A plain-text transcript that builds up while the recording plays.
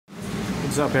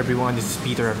What's up everyone, this is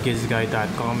Peter of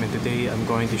GizGuide.com, and today I'm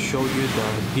going to show you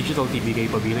the digital TV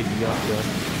capability of the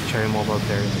Cherry Mobile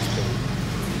Player display.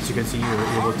 As you can see, you're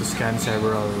able to scan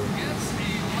several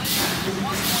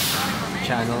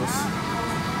channels.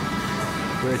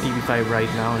 We're at TV5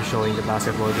 right now, showing the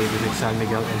basketball game between San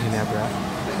Miguel and Ginebra.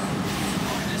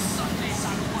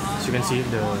 As you can see,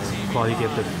 the quality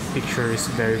of the picture is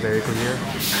very clear.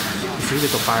 It's really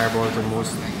comparable to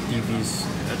most TVs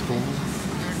at home,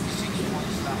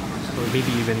 or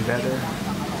maybe even better.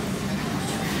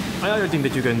 Another thing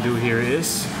that you can do here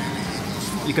is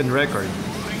you can record.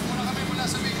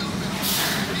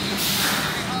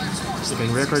 You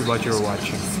can record what you're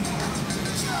watching.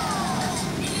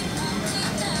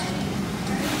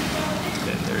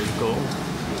 Then there you go.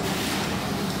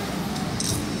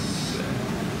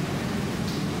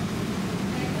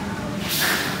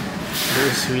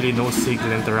 There's really no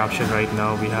signal interruption right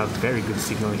now. We have very good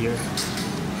signal here.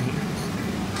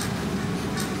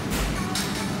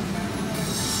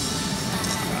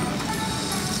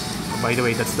 By the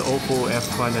way, that's the Oppo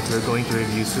F1 that we're going to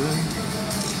review soon.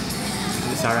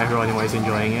 Sorry everyone who is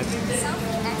enjoying it.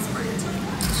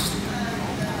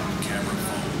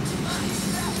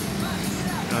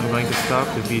 I'm going to stop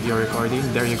the video recording.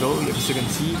 There you go. As you can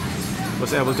see, I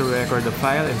was able to record the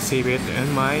file and save it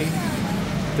in my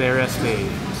Player display.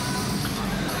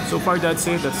 So far that's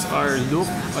it. That's our look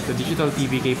at the digital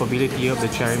TV capability of the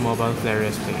Cherry Mobile Player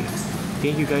display.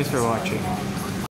 Thank you guys for watching.